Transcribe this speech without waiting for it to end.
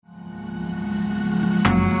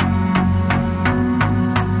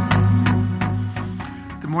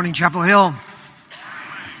Morning, Chapel Hill.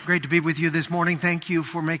 Great to be with you this morning. Thank you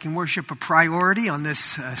for making worship a priority on this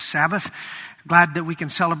Sabbath. Glad that we can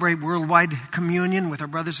celebrate worldwide communion with our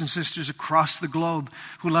brothers and sisters across the globe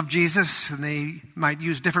who love Jesus. And they might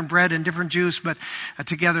use different bread and different juice, but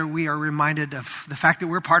together we are reminded of the fact that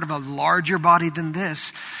we're part of a larger body than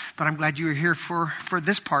this. But I'm glad you are here for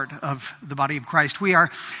this part of the body of Christ. We are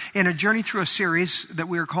in a journey through a series that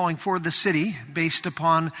we are calling For the City, based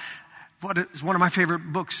upon what is one of my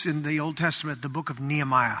favorite books in the Old Testament, the book of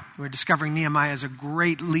Nehemiah. We're discovering Nehemiah as a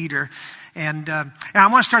great leader. And I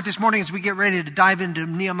want to start this morning as we get ready to dive into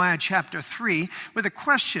Nehemiah chapter 3 with a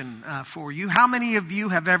question for you. How many of you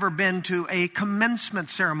have ever been to a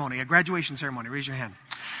commencement ceremony, a graduation ceremony? Raise your hand.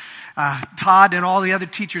 Todd and all the other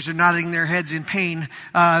teachers are nodding their heads in pain.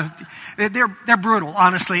 They're brutal,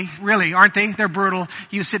 honestly, really, aren't they? They're brutal.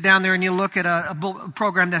 You sit down there and you look at a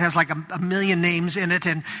program that has like a million names in it,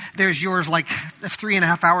 and there's yours like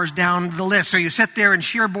 3.5 hours down the list. So you sit there in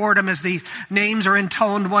sheer boredom as the names are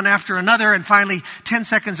intoned one after another, and finally 10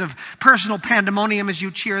 seconds of personal pandemonium as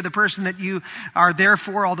you cheer the person that you are there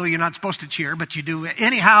for, although you're not supposed to cheer, but you do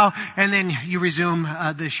anyhow, and then you resume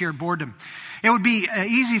the sheer boredom. It would be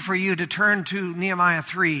easy for you to turn to Nehemiah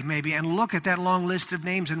 3 maybe and look at that long list of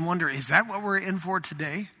names and wonder, is that what we're in for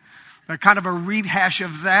today? Kind of a rehash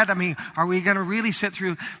of that. I mean, are we going to really sit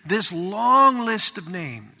through this long list of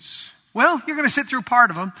names? Well, you're going to sit through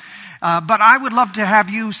part of them, but I would love to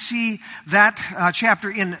have you see that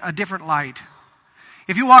chapter in a different light.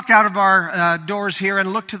 If you walked out of our doors here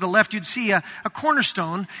and looked to the left, you'd see a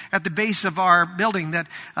cornerstone at the base of our building that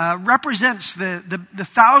represents the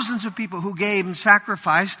thousands of people who gave and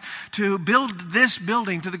sacrificed to build this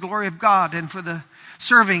building to the glory of God and for the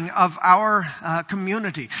serving of our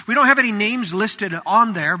community. We don't have any names listed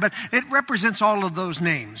on there, but it represents all of those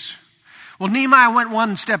names. Well, Nehemiah went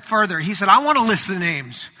one step further. He said, I want to list the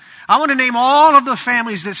names. I want to name all of the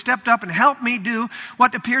families that stepped up and helped me do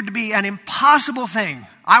what appeared to be an impossible thing.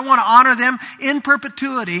 I want to honor them in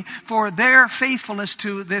perpetuity for their faithfulness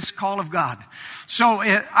to this call of God. So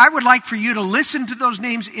I would like for you to listen to those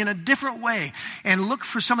names in a different way and look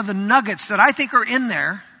for some of the nuggets that I think are in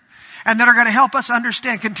there and that are going to help us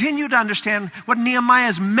continue to understand what Nehemiah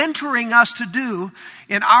is mentoring us to do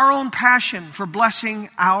in our own passion for blessing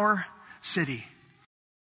our city.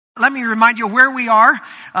 Let me remind you where we are.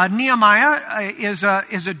 Nehemiah is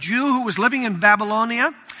a Jew who was living in Babylon,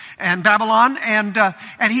 and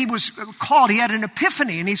he was called. He had an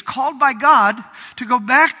epiphany, and he's called by God to go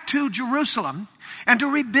back to Jerusalem and to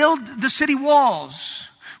rebuild the city walls,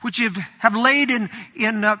 which have laid in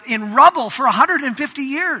rubble for 150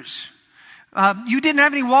 years. You didn't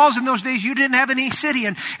have any walls in those days. You didn't have any city,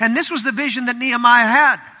 and this was the vision that Nehemiah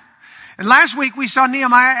had. And last week we saw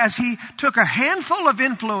Nehemiah as he took a handful of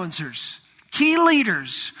influencers, key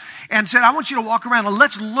leaders, and said, I want you to walk around and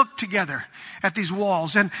let's look together at these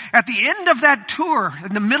walls. And at the end of that tour,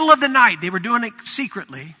 in the middle of the night, they were doing it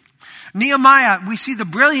secretly. Nehemiah, we see the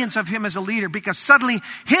brilliance of him as a leader because suddenly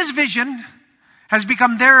his vision has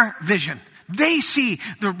become their vision. They see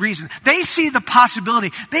the reason. They see the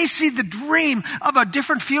possibility. They see the dream of a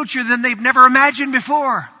different future than they've never imagined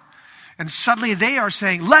before. And suddenly they are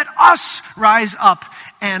saying, let us rise up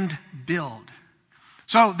and build.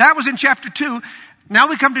 So that was in chapter 2. Now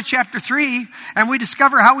we come to chapter 3 and we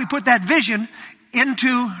discover how we put that vision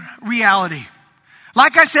into reality.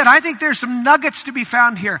 Like I said, I think there's some nuggets to be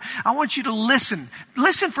found here. I want you to listen.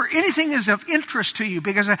 Listen for anything that's of interest to you,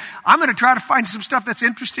 because I'm going to try to find some stuff that's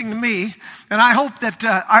interesting to me. And I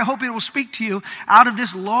hope it will speak to you out of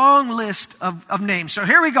this long list of names. So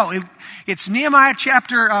here we go. It's Nehemiah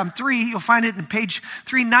chapter 3. You'll find it in page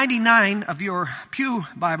 399 of your Pew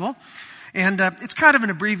Bible. And it's kind of an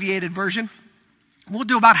abbreviated version. We'll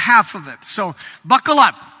do about half of it. So buckle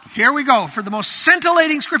up. Here we go for the most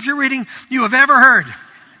scintillating scripture reading you have ever heard.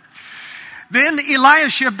 Then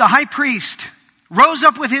Eliashib, the high priest, rose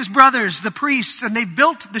up with his brothers, the priests, and they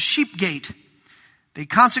built the sheep gate. They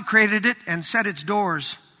consecrated it and set its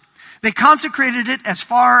doors. They consecrated it as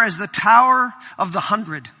far as the Tower of the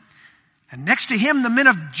 100. And next to him, the men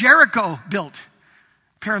of Jericho built.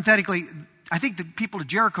 Parenthetically, I think the people of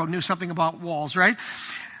Jericho knew something about walls, right?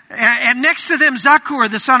 And next to them,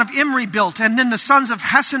 Zakur, the son of Imri, built. And then the sons of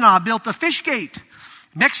Hassenaah built the fish gate.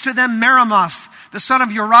 Next to them, Meremoth, the son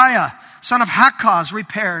of Uriah, son of Hakkoz,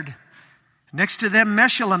 repaired. Next to them,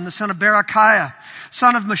 Meshullam, the son of Berechiah,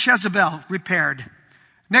 son of Meshezabel, repaired.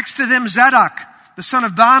 Next to them, Zadok, the son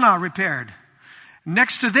of Baana, repaired.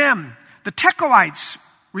 Next to them, the Tekoites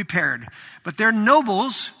repaired. But their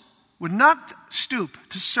nobles would not stoop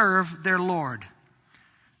to serve their Lord.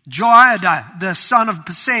 Joiada, the son of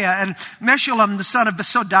Paseah, and Meshullam, the son of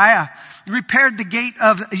Besodiah, repaired the gate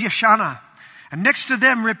of Yeshana. And next to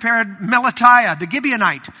them repaired Melatiah, the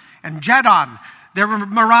Gibeonite, and Jadon, the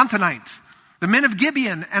Meronthonite, the men of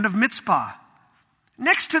Gibeon and of Mitzpah.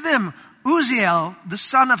 Next to them, Uzziel, the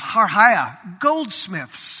son of Harhiah,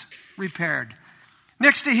 goldsmiths, repaired.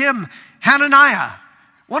 Next to him, Hananiah,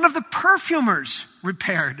 one of the perfumers,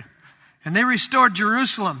 repaired. And they restored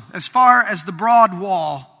Jerusalem as far as the broad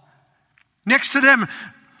wall. Next to them,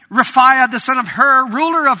 Raphiah, the son of Hur,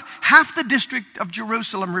 ruler of half the district of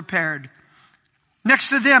Jerusalem, repaired. Next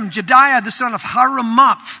to them, Jediah, the son of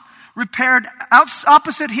Harumaph, repaired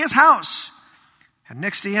opposite his house. And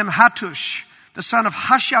next to him, Hattush, the son of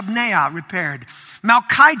Hashabneah, repaired.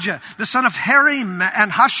 Malchijah, the son of Harim,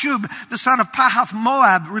 and Hashub, the son of Pahath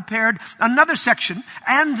Moab, repaired another section,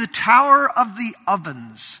 and the Tower of the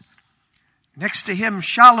Ovens. Next to him,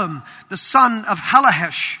 Shallum, the son of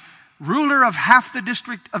Halahesh, ruler of half the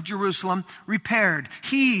district of Jerusalem, repaired,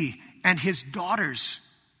 he and his daughters.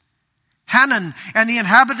 Hanan and the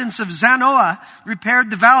inhabitants of Zanoah repaired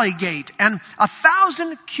the valley gate and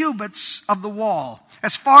 1,000 cubits of the wall,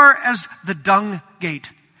 as far as the dung gate.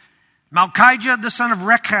 Malchijah, the son of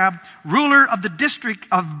Rechab, ruler of the district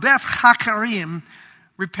of Beth Hakarim,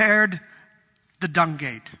 repaired the dung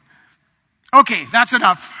gate. Okay, that's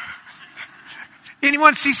enough.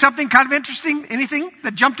 Anyone see something kind of interesting? Anything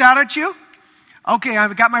that jumped out at you? Okay,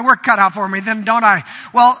 I've got my work cut out for me then, don't I?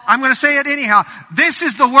 Well, I'm going to say it anyhow. This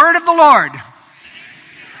is the word of the Lord.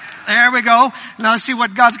 There we go. Now let's see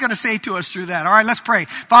what God's going to say to us through that. All right, let's pray.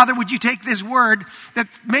 Father, would you take this word that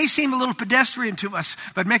may seem a little pedestrian to us,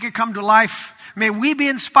 but make it come to life. May we be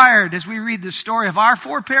inspired as we read the story of our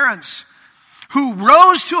foreparents who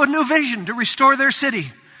rose to a new vision to restore their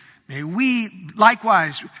city. May we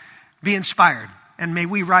likewise be inspired, and may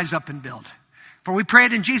we rise up and build. For we pray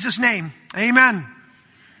it in Jesus' name. Amen.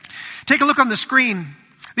 Take a look on the screen.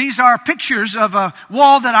 These are pictures of a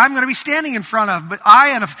wall that I'm going to be standing in front of. But I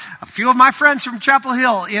and a few of my friends from Chapel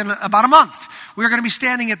Hill, in about a month, we're going to be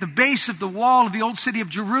standing at the base of the wall of the old city of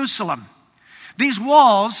Jerusalem. These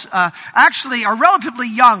walls actually are relatively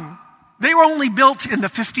young. They were only built in the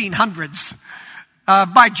 1500s.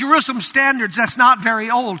 By Jerusalem standards, that's not very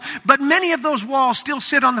old. But many of those walls still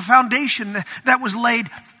sit on the foundation that was laid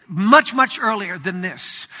much, much earlier than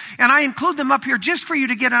this. And I include them up here just for you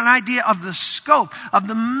to get an idea of the scope, of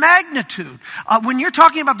the magnitude. When you're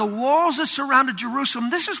talking about the walls that surrounded Jerusalem,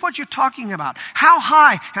 this is what you're talking about. How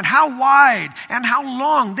high and how wide and how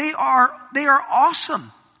long. They are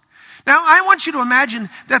awesome. Now, I want you to imagine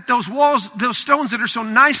that those walls, those stones that are so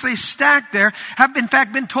nicely stacked there, have in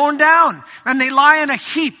fact been torn down. And they lie in a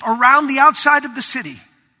heap around the outside of the city.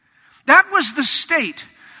 That was the state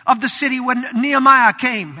of the city when Nehemiah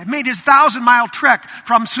came and made his 1,000-mile trek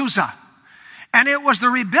from Susa. And it was the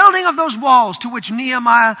rebuilding of those walls to which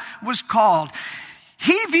Nehemiah was called.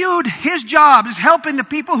 He viewed his job as helping the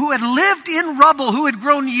people who had lived in rubble, who had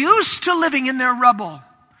grown used to living in their rubble.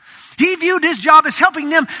 He viewed his job as helping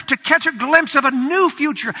them to catch a glimpse of a new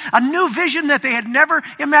future, a new vision that they had never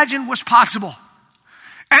imagined was possible.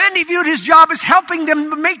 And he viewed his job as helping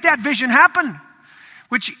them make that vision happen,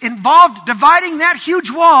 which involved dividing that huge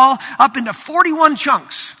wall up into 41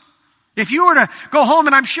 chunks. If you were to go home,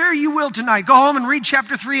 and I'm sure you will tonight, go home and read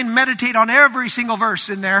chapter 3 and meditate on every single verse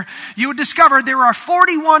in there, you would discover there are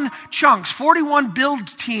 41 chunks, 41 build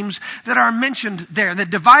teams that are mentioned there that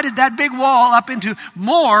divided that big wall up into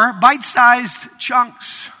more bite-sized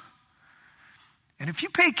chunks. And if you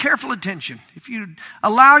pay careful attention, if you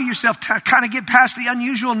allow yourself to kind of get past the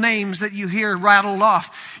unusual names that you hear rattled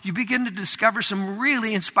off, you begin to discover some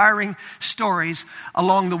really inspiring stories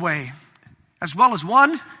along the way, as well as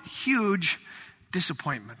one huge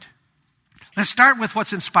disappointment. Let's start with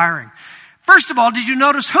what's inspiring. First of all, did you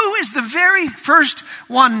notice who is the very first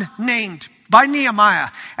one named by Nehemiah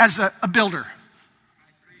as a builder?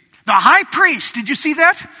 The high priest. Did you see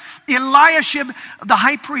that? Eliashib, the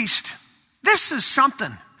high priest. This is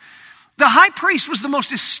something. The high priest was the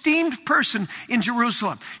most esteemed person in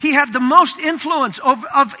Jerusalem. He had the most influence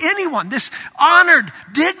of anyone. This honored,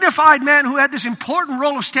 dignified man who had this important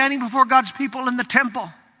role of standing before God's people in the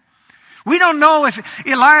temple. We don't know if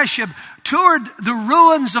Eliashib toured the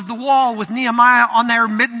ruins of the wall with Nehemiah on their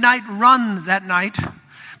midnight run that night.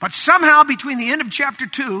 But somehow between the end of chapter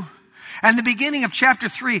 2 and the beginning of chapter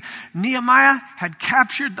 3, Nehemiah had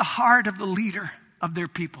captured the heart of the leader of their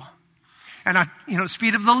people. And,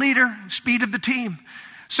 speed of the leader, speed of the team.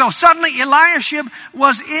 So suddenly Eliashib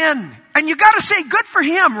was in. And you got to say, good for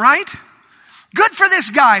him, right? Good for this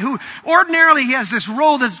guy who ordinarily he has this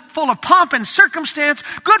role that's full of pomp and circumstance.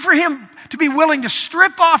 Good for him to be willing to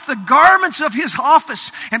strip off the garments of his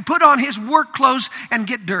office and put on his work clothes and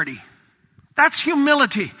get dirty. That's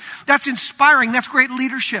humility. That's inspiring. That's great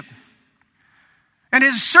leadership. And it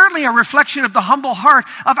is certainly a reflection of the humble heart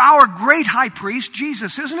of our great high priest,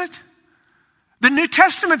 Jesus, isn't it? The New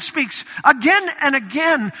Testament speaks again and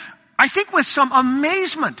again, I think with some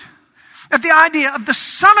amazement, at the idea of the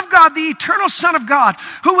Son of God, the eternal Son of God,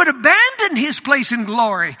 who would abandon his place in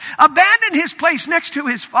glory, abandon his place next to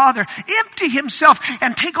his Father, empty himself,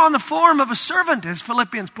 and take on the form of a servant, as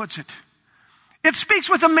Philippians puts it. It speaks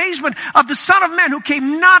with amazement of the Son of Man who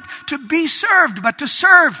came not to be served, but to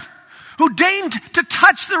serve, who deigned to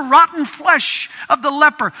touch the rotten flesh of the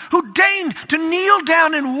leper, who deigned to kneel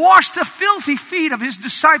down and wash the filthy feet of his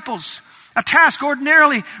disciples, a task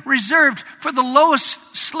ordinarily reserved for the lowest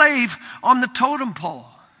slave on the totem pole.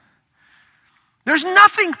 There's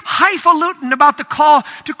nothing highfalutin about the call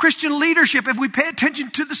to Christian leadership if we pay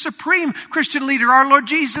attention to the supreme Christian leader, our Lord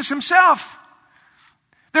Jesus himself.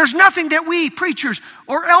 There's nothing that we preachers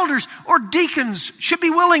or elders or deacons should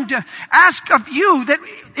be willing to ask of you that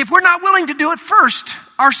if we're not willing to do it first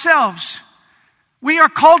ourselves. We are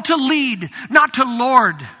called to lead, not to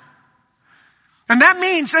lord. And that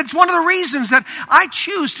means, that's one of the reasons that I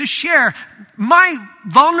choose to share my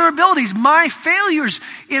vulnerabilities, my failures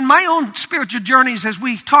in my own spiritual journeys as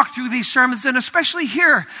we talk through these sermons, and especially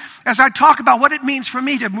here as I talk about what it means for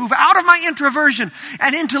me to move out of my introversion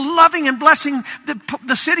and into loving and blessing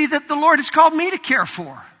the city that the Lord has called me to care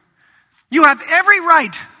for. You have every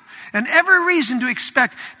right and every reason to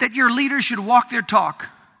expect that your leaders should walk their talk.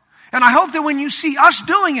 And I hope that when you see us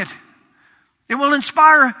doing it, it will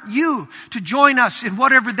inspire you to join us in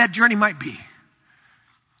whatever that journey might be.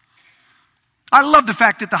 I love the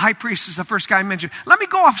fact that the high priest is the first guy I mentioned. Let me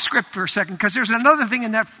go off script for a second, because there's another thing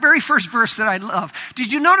in that very first verse that I love.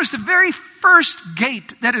 Did you notice the very first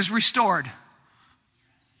gate that is restored?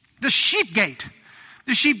 The sheep gate.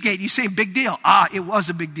 The sheep gate. You say, big deal. It was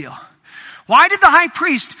a big deal. Why did the high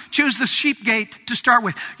priest choose the sheep gate to start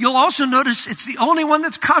with? You'll also notice it's the only one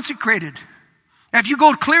that's consecrated. Now, if you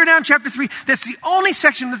go clear down chapter 3, that's the only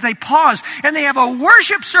section that they pause, and they have a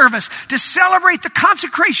worship service to celebrate the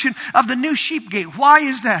consecration of the new sheep gate. Why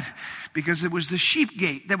is that? Because it was the sheep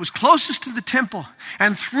gate that was closest to the temple,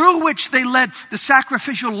 and through which they led the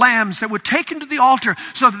sacrificial lambs that were taken to the altar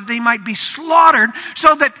so that they might be slaughtered,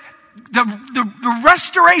 so that the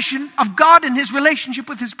restoration of God and his relationship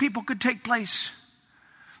with his people could take place.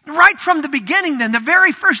 Right from the beginning then, the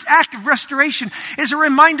very first act of restoration is a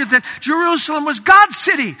reminder that Jerusalem was God's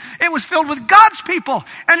city. It was filled with God's people,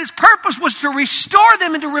 and his purpose was to restore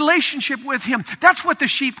them into relationship with him. That's what the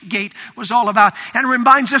sheep gate was all about. And it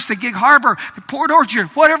reminds us that Gig Harbor, Port Orchard,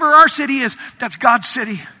 whatever our city is, that's God's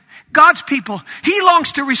city. God's people. He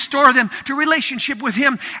longs to restore them to relationship with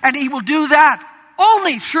him, and he will do that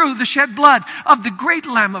only through the shed blood of the great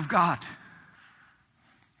Lamb of God.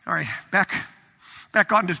 All right, back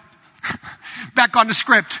on the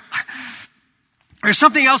script. There's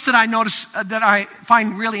something else that I notice that I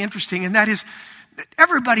find really interesting, and that is that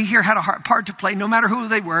everybody here had a part to play, no matter who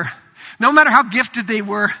they were, no matter how gifted they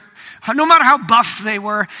were, no matter how buff they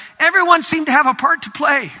were. Everyone seemed to have a part to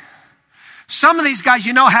play. Some of these guys,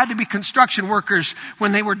 had to be construction workers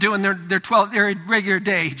when they were doing their regular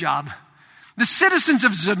day job. The citizens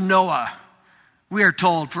of Zanoah, we are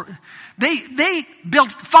told, they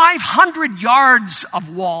built 500 yards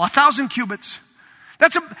of wall, 1,000 cubits.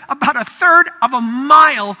 That's about a third of a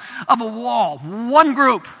mile of a wall. One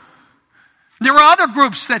group. There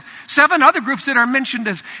were seven other groups that are mentioned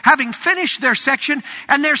as having finished their section,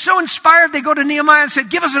 and they're so inspired they go to Nehemiah and say,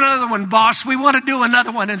 "Give us another one, boss. We want to do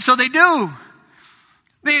another one." And so they do.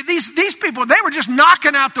 These people, they were just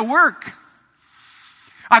knocking out the work.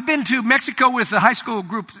 I've been to Mexico with the high school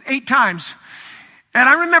group 8 times. And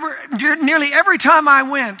I remember nearly every time I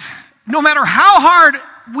went, no matter how hard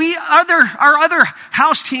our other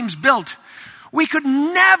house teams built, we could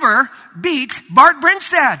never beat Bart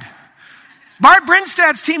Brinstad. Bart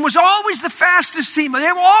Brinstad's team was always the fastest team.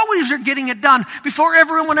 They were always getting it done before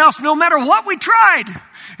everyone else, no matter what we tried.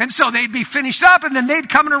 And so they'd be finished up, and then they'd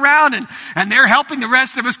come around, and they're helping the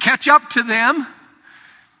rest of us catch up to them.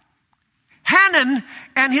 Hanan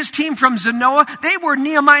and his team from Zanoah, they were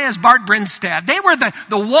Nehemiah's Bart Brinstad. They were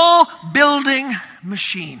the wall building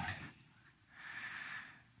machine.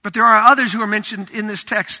 But there are others who are mentioned in this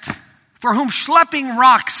text for whom schlepping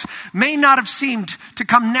rocks may not have seemed to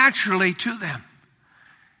come naturally to them.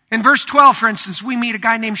 In verse 12, for instance, we meet a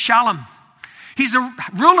guy named Shallum. He's a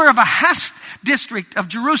ruler of a Hess district of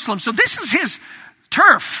Jerusalem. So this is his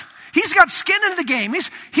turf. He's got skin in the game.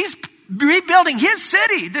 He's rebuilding his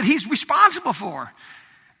city that he's responsible for.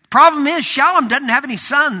 Problem is, Shallum doesn't have any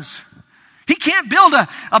sons. He can't build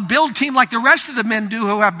a build team like the rest of the men do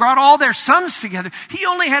who have brought all their sons together. He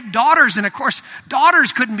only had daughters, and of course,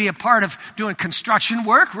 daughters couldn't be a part of doing construction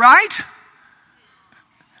work, right?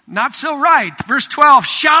 Not so right. Verse 12,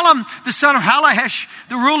 Shallum, the son of Halahesh,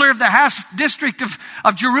 the ruler of the Has district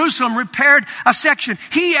of Jerusalem, repaired a section.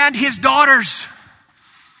 He and his daughters.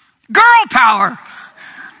 Girl power.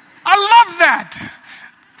 I love that.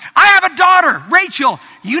 I have a daughter, Rachel.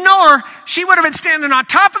 You know her. She would have been standing on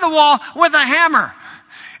top of the wall with a hammer.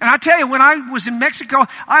 And I tell you, when I was in Mexico,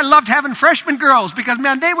 I loved having freshman girls because,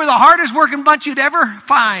 man, they were the hardest working bunch you'd ever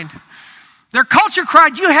find. Their culture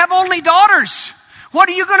cried, you have only daughters. What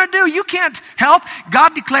are you going to do? You can't help.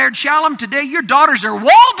 God declared, Shallum, today your daughters are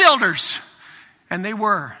wall builders. And they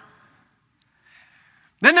were.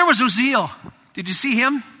 Then there was Uzziel. Did you see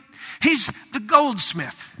him? He's the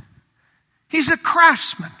goldsmith. He's a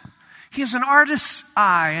craftsman. He has an artist's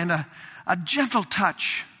eye and a gentle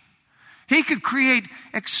touch. He could create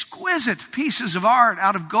exquisite pieces of art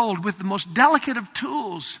out of gold with the most delicate of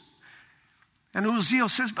tools. And Uzziel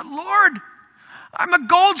says, but Lord, I'm a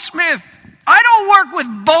goldsmith. I don't work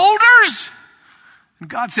with boulders. And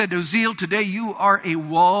God said to Uzziel, today you are a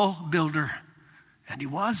wall builder. And he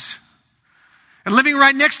was. And living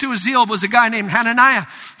right next to Uzziel was a guy named Hananiah.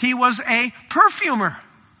 He was a perfumer.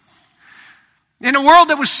 In a world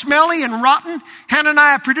that was smelly and rotten,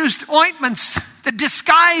 Hananiah produced ointments that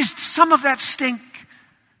disguised some of that stink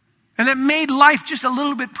and that made life just a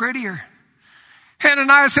little bit prettier.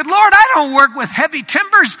 Hananiah said, Lord, I don't work with heavy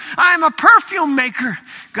timbers. I'm a perfume maker.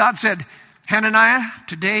 God said, Hananiah,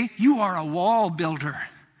 today you are a wall builder.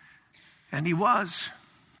 And he was.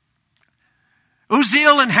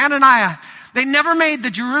 Uzziel and Hananiah, they never made the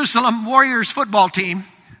Jerusalem Warriors football team.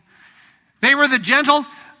 They were the gentle,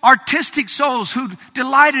 artistic souls who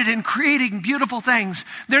delighted in creating beautiful things.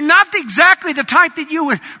 They're not exactly the type that you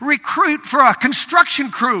would recruit for a construction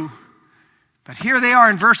crew. But here they are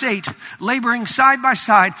in verse 8, laboring side by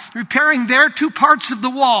side, repairing their two parts of the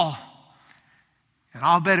wall. And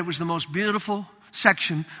I'll bet it was the most beautiful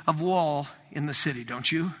section of wall in the city,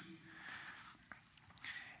 don't you?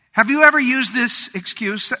 Have you ever used this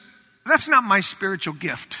excuse? That's not my spiritual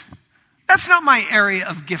gift. That's not my area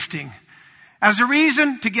of gifting. As a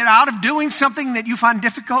reason to get out of doing something that you find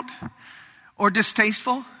difficult or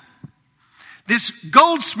distasteful? This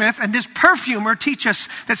goldsmith and this perfumer teach us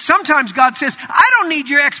that sometimes God says, I don't need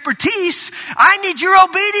your expertise. I need your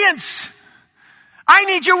obedience. I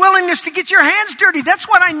need your willingness to get your hands dirty. That's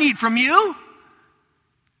what I need from you.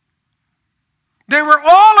 There were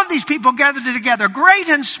all of these people gathered together, great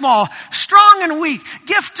and small, strong and weak,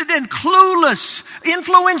 gifted and clueless,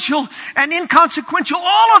 influential and inconsequential,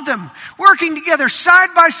 all of them working together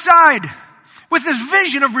side by side with this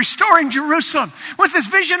vision of restoring Jerusalem, with this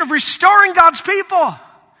vision of restoring God's people.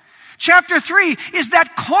 Chapter 3 is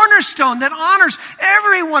that cornerstone that honors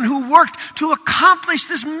everyone who worked to accomplish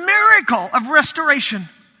this miracle of restoration.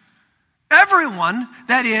 Everyone,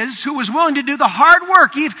 that is, who was willing to do the hard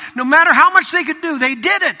work, no matter how much they could do, they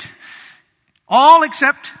did it. All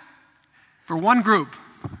except for one group.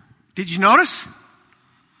 Did you notice?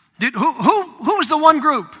 Who was the one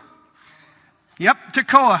group? Yep,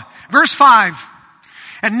 Tekoa. Verse 5.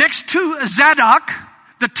 And next to Zadok,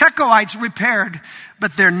 the Tekoites repaired,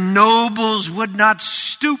 but their nobles would not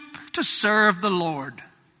stoop to serve the Lord.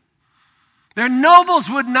 Their nobles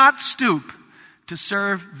would not stoop to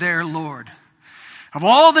serve their Lord. Of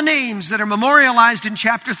all the names that are memorialized in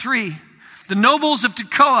chapter 3, the nobles of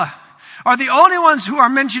Tekoa are the only ones who are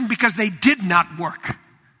mentioned because they did not work.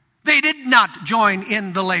 They did not join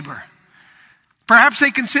in the labor. Perhaps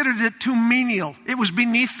they considered it too menial. It was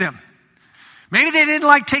beneath them. Maybe they didn't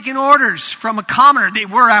like taking orders from a commoner. They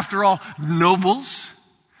were, after all, nobles.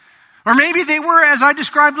 Or maybe they were, as I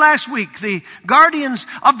described last week, the guardians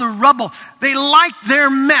of the rubble. They liked their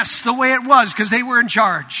mess the way it was because they were in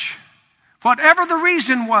charge. Whatever the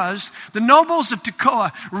reason was, the nobles of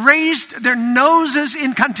Tekoa raised their noses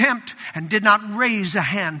in contempt and did not raise a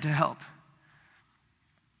hand to help.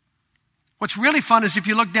 What's really fun is if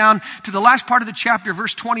you look down to the last part of the chapter,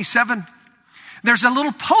 verse 27, there's a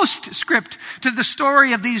little postscript to the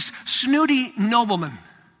story of these snooty noblemen.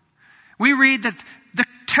 We read that the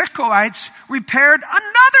Tekoites repaired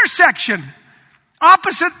another section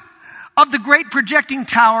opposite of the great projecting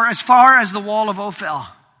tower as far as the wall of Ophel.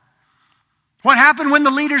 What happened when the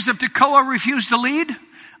leaders of Tekoa refused to lead?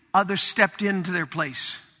 Others stepped into their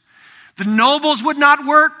place. The nobles would not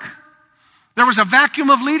work. There was a vacuum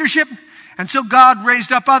of leadership. And so God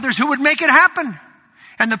raised up others who would make it happen.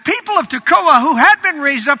 And the people of Tekoa, who had been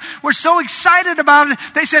raised up, were so excited about it,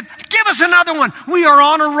 they said, give us another one. We are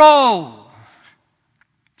on a roll.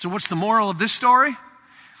 So what's the moral of this story?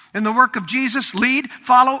 In the work of Jesus, lead,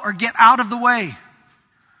 follow, or get out of the way.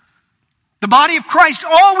 The body of Christ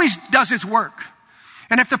always does its work.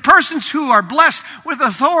 And if the persons who are blessed with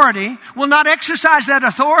authority will not exercise that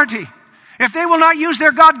authority, if they will not use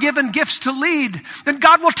their God-given gifts to lead, then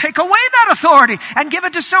God will take away that authority and give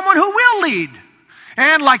it to someone who will lead.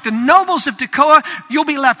 And like the nobles of Tekoa, you'll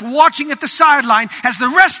be left watching at the sideline as the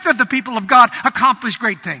rest of the people of God accomplish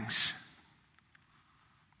great things.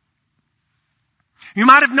 You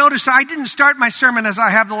might have noticed I didn't start my sermon as I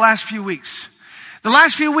have the last few weeks. The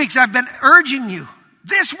last few weeks I've been urging you,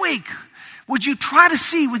 this week, would you try to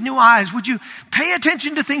see with new eyes? Would you pay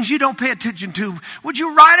attention to things you don't pay attention to? Would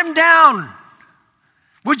you write them down?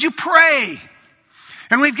 Would you pray?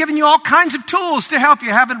 And we've given you all kinds of tools to help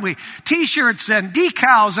you, haven't we? T-shirts and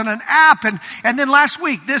decals and an app. And then last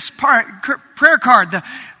week, this prayer card,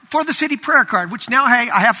 for the city prayer card, which now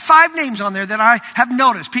I have 5 names on there that I have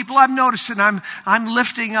noticed. People I've noticed and I'm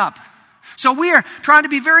lifting up. So we are trying to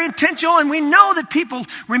be very intentional, and we know that people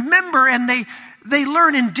remember and they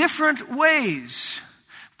learn in different ways.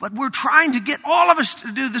 But we're trying to get all of us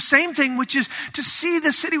to do the same thing, which is to see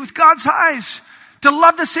the city with God's eyes, to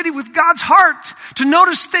love the city with God's heart, to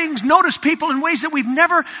notice things, notice people in ways that we've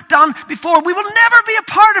never done before. We will never be a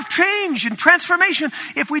part of change and transformation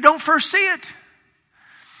if we don't first see it.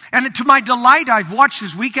 And to my delight, I've watched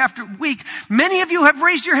this week after week. Many of you have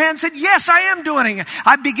raised your hand and said, yes, I am doing it.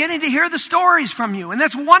 I'm beginning to hear the stories from you, and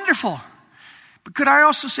that's wonderful. But could I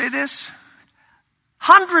also say this?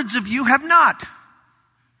 Hundreds of you have not.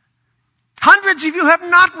 Hundreds of you have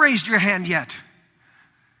not raised your hand yet.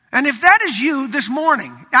 And if that is you this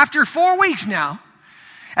morning, after 4 weeks now,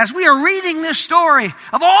 as we are reading this story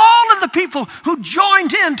of all of the people who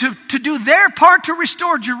joined in to do their part to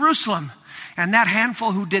restore Jerusalem, and that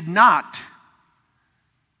handful who did not,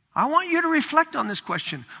 I want you to reflect on this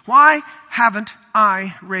question. Why haven't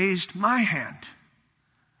I raised my hand?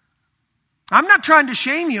 I'm not trying to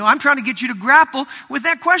shame you. I'm trying to get you to grapple with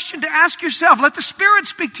that question, to ask yourself. Let the Spirit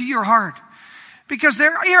speak to your heart. Because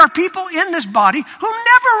there are people in this body who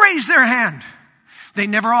never raise their hand. They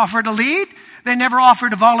never offer to lead. They never offer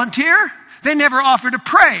to volunteer. They never offer to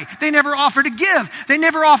pray. They never offer to give. They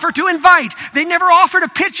never offer to invite. They never offer to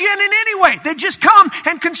pitch in any way. They just come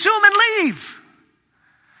and consume and leave.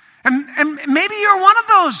 And maybe you're one of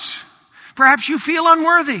those. Perhaps you feel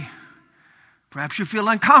unworthy. Perhaps you feel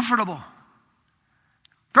uncomfortable.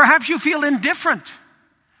 Perhaps you feel indifferent.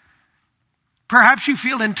 Perhaps you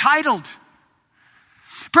feel entitled.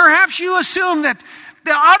 Perhaps you assume that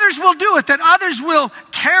others will do it, that others will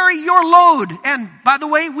carry your load. And by the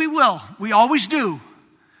way, we will. We always do.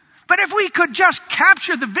 But if we could just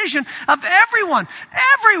capture the vision of everyone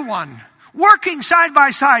working side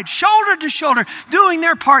by side, shoulder to shoulder, doing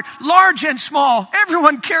their part, large and small,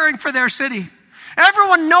 everyone caring for their city,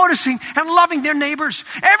 everyone noticing and loving their neighbors,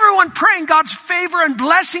 everyone praying God's favor and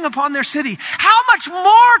blessing upon their city, how much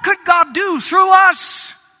more could God do through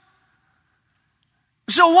us?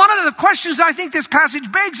 So one of the questions I think this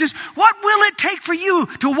passage begs is, what will it take for you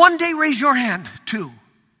to one day raise your hand too?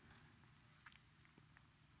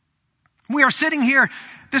 We are sitting here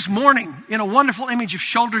this morning in a wonderful image of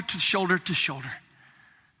shoulder to shoulder to shoulder.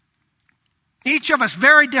 Each of us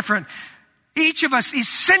very different. Each of us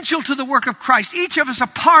essential to the work of Christ. Each of us a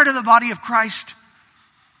part of the body of Christ.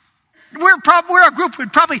 We're a group who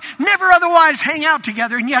would probably never otherwise hang out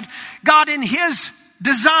together, and yet God in His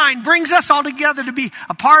design brings us all together to be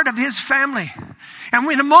a part of His family.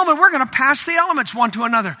 And in a moment, we're going to pass the elements one to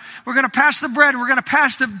another. We're going to pass the bread, and we're going to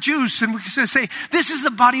pass the juice, and we're going to say, this is the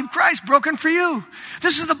body of Christ broken for you.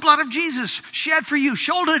 This is the blood of Jesus shed for you,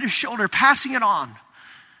 shoulder to shoulder, passing it on.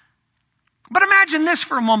 But imagine this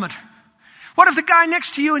for a moment. What if the guy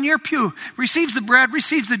next to you in your pew receives the bread,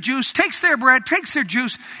 receives the juice, takes their bread, takes their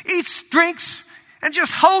juice, eats, drinks, and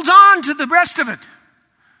just holds on to the rest of it?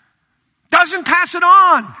 Doesn't pass it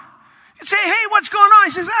on. You say, hey, what's going on?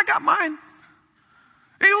 He says, I got mine.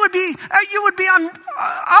 You would be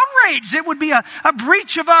outraged. It would be a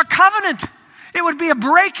breach of our covenant. It would be a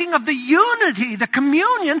breaking of the unity, the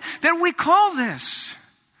communion that we call this.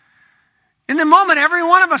 In the moment, every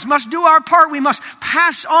one of us must do our part. We must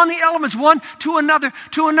pass on the elements one to another,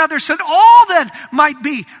 so that all that might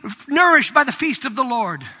be nourished by the feast of the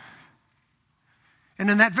Lord. And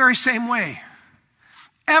in that very same way,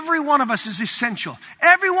 every one of us is essential.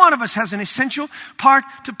 Every one of us has an essential part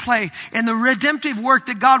to play in the redemptive work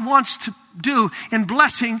that God wants to do in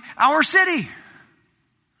blessing our city.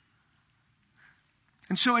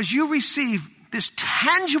 And so as you receive this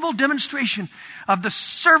tangible demonstration of the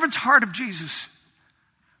servant's heart of Jesus,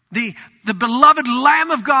 the beloved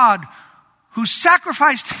Lamb of God who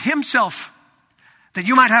sacrificed himself that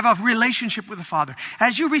you might have a relationship with the Father.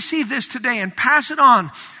 As you receive this today and pass it on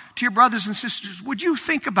to your brothers and sisters, would you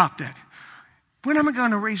think about that? When am I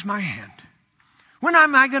going to raise my hand? When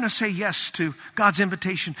am I going to say yes to God's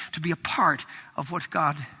invitation to be a part of what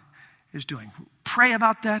God is doing? Pray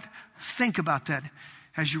about that. Think about that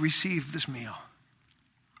as you receive this meal.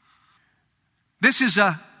 This is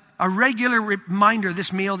a regular reminder,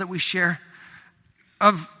 this meal that we share,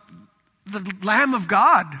 of the Lamb of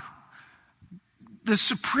God, the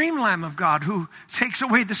supreme Lamb of God who takes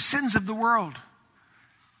away the sins of the world.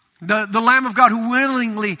 The Lamb of God who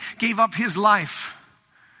willingly gave up his life.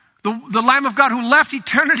 The Lamb of God who left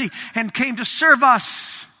eternity and came to serve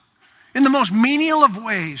us in the most menial of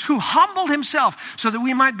ways, who humbled himself so that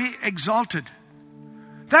we might be exalted.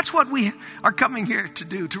 That's what we are coming here to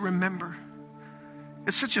do, to remember.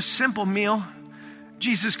 It's such a simple meal.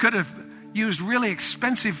 Jesus could have used really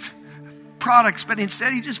expensive products, but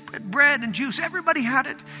instead he just put bread and juice. Everybody had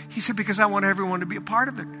it. He said, because I want everyone to be a part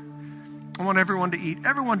of it. I want everyone to eat,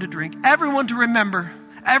 everyone to drink, everyone to remember,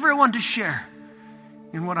 everyone to share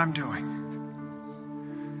in what I'm doing.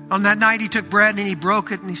 On that night, he took bread and he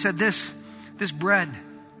broke it and he said, this bread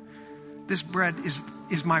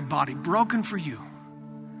is my body, broken for you.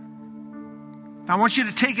 I want you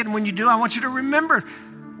to take it, and when you do, I want you to remember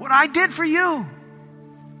what I did for you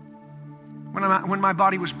when my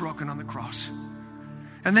body was broken on the cross.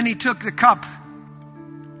 And then he took the cup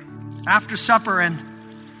after supper and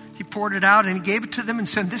he poured it out and he gave it to them and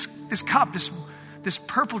said, this cup, this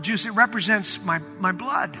purple juice, it represents my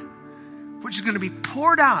blood, which is going to be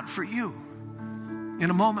poured out for you in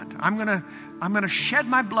a moment. I'm going to shed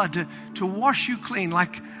my blood to wash you clean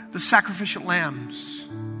like the sacrificial lambs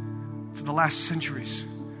for the last centuries.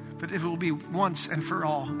 But it will be once and for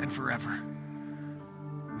all and forever.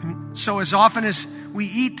 And so as often as we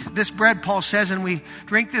eat this bread, Paul says, and we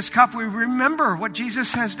drink this cup, we remember what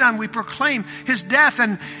Jesus has done. We proclaim his death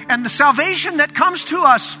and the salvation that comes to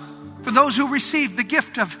us for those who receive the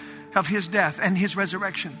gift of his death and his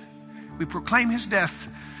resurrection. We proclaim his death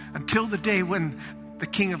until the day when the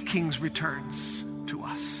King of Kings returns to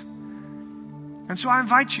us. And so I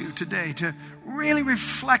invite you today to really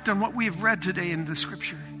reflect on what we've read today in the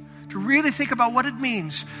scripture, to really think about what it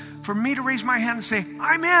means for me to raise my hand and say,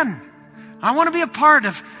 I'm in. I want to be a part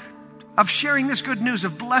of sharing this good news,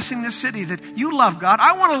 of blessing this city that you love, God.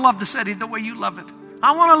 I want to love the city the way you love it.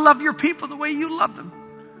 I want to love your people the way you love them.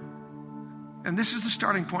 And this is the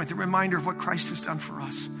starting point, the reminder of what Christ has done for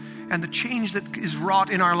us and the change that is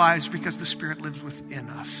wrought in our lives because the Spirit lives within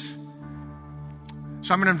us.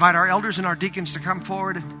 So I'm going to invite our elders and our deacons to come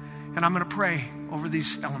forward, and I'm going to pray over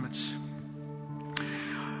these elements.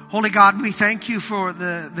 Holy God, we thank you for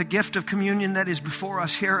the gift of communion that is before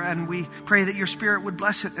us here, and we pray that your Spirit would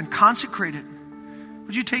bless it and consecrate it.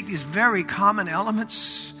 Would you take these very common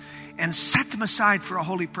elements and set them aside for a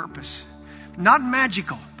holy purpose? Not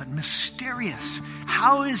magical, but mysterious.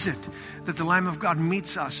 How is it that the Lamb of God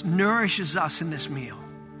meets us, nourishes us in this meal?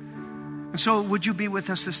 And so would you be with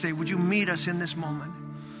us this day? Would you meet us in this moment?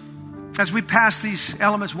 As we pass these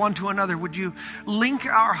elements one to another, would you link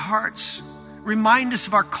our hearts, remind us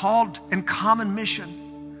of our called and common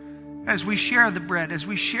mission as we share the bread, as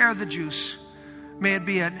we share the juice. May it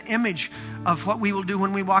be an image of what we will do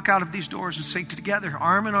when we walk out of these doors and say together,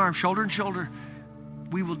 arm in arm, shoulder in shoulder,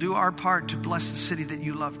 we will do our part to bless the city that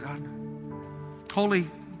you love, God. Holy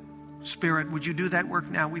Spirit, would you do that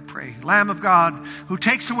work now, we pray. Lamb of God, who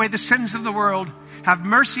takes away the sins of the world, have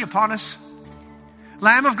mercy upon us.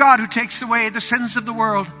 Lamb of God, who takes away the sins of the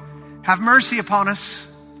world, have mercy upon us.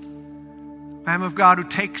 Lamb of God, who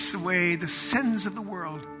takes away the sins of the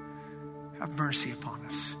world, have mercy upon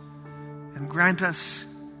us. And grant us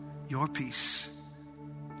your peace.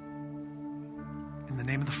 In the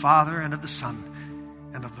name of the Father, and of the Son,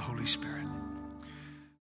 and of the Holy Spirit.